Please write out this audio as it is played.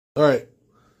Alright,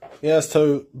 yeah, that's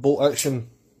how bolt action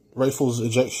rifles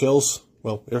eject shells,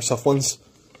 well, airsoft ones.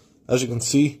 As you can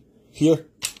see here,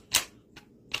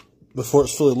 before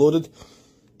it's fully loaded,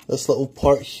 this little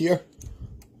part here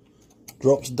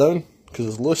drops down because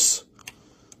it's loose,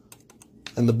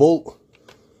 and the bolt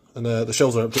and the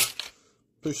shells are empty.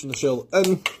 Pushing the shell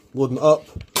in, loading it up,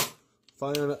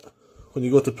 firing it. When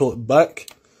you go to pull it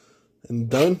back and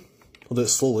down, we'll do it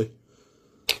slowly.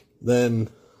 Then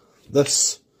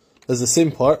this is the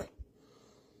same part.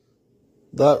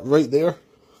 That right there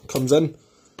comes in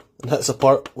and hits a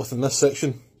part within this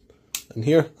section. And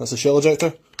here, that's a shell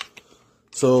ejector.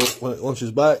 So when it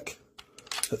launches back,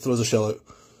 it throws the shell out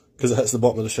because it hits the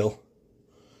bottom of the shell.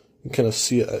 You can kind of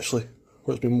see it actually,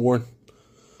 where it's been worn.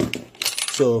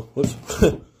 So, whoops.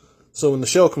 So when the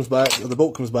shell comes back, or the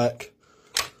bolt comes back,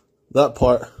 that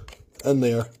part in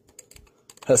there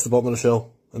hits the bottom of the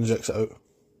shell and ejects it out.